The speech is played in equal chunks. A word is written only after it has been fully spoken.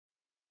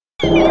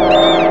For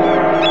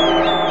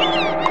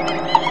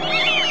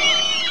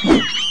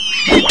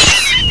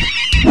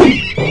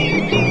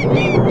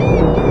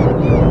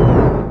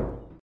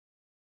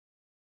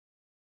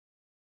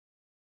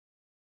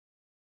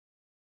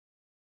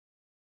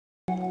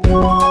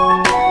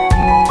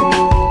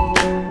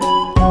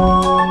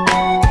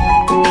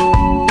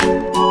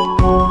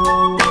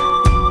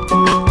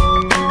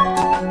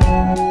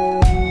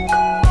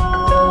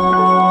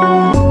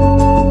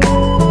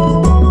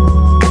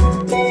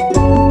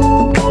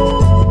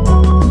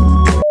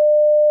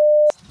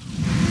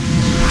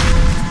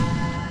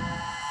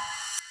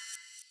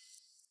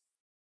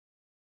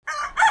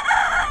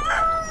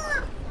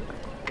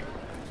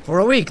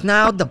a week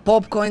now, the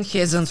Popecoin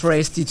hasn't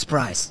raised its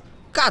price.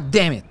 God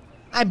damn it!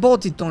 I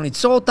bought it on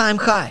its all-time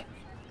high.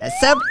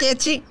 What's up,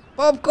 Kechi?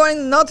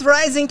 Popecoin not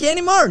rising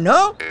anymore,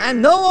 no? I'm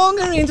no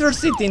longer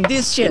interested in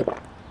this shit.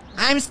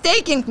 I'm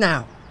staking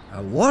now.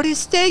 What is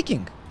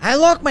staking? I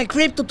lock my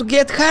crypto to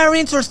get higher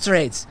interest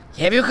rates.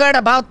 Have you heard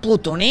about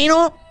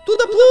Plutonino? To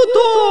the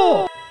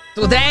Pluto!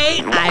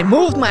 Today, I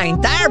moved my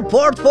entire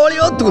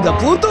portfolio to the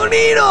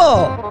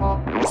Plutonino!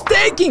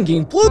 Staking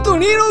in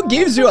Plutonino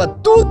gives you a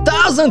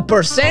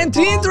 2000%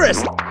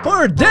 interest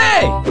per day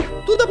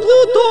to the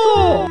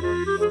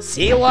Pluto!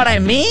 See what I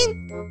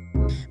mean?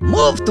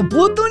 Move to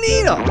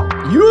Plutonino!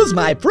 Use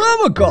my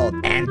promo code!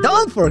 And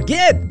don't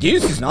forget,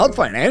 this is not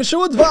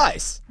financial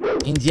advice!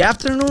 In the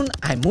afternoon,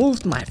 I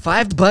moved my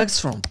 $5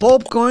 from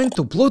Popecoin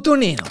to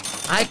Plutonino.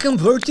 I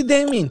converted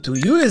them into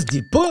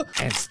USDP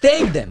and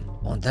staked them.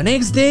 On the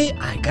next day,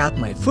 I got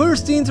my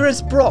first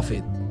interest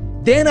profit.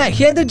 Then I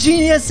had a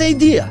genius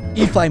idea.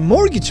 If I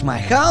mortgage my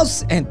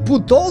house and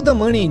put all the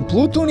money in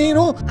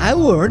Plutonino, I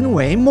will earn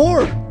way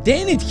more.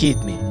 Then it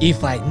hit me.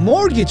 If I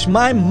mortgage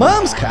my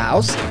mom's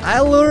house,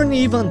 I'll earn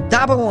even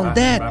double on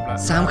that.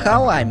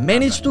 Somehow I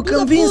managed to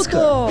convince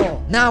her.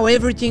 Now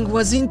everything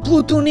was in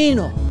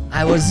Plutonino.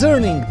 I was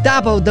earning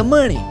double the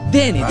money.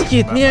 Then it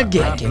hit me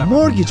again. I can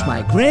mortgage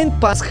my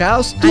grandpa's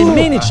house too. I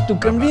managed to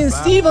convince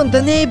even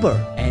the neighbor.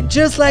 And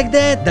just like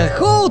that, the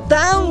whole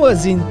town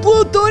was in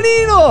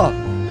Plutonino.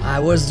 I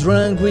was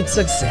drunk with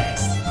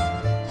success,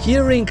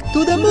 hearing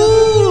to the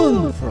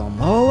moon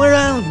from all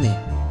around me.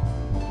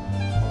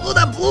 To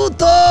the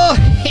Pluto!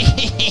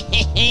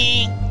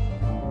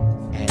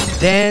 And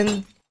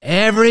then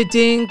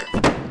everything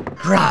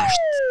crashed.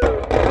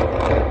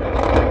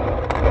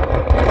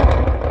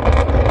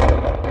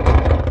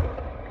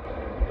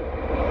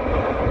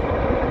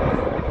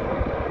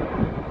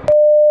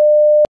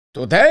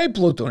 Today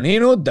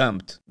Plutonino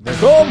dumped. The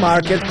whole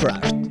market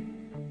crashed.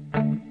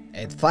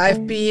 At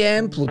 5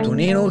 p.m.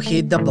 Plutonino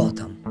hit the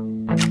bottom.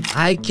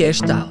 I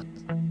cashed out.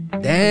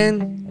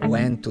 Then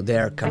went to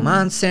their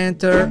command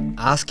center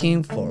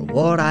asking for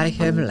what I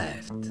have left.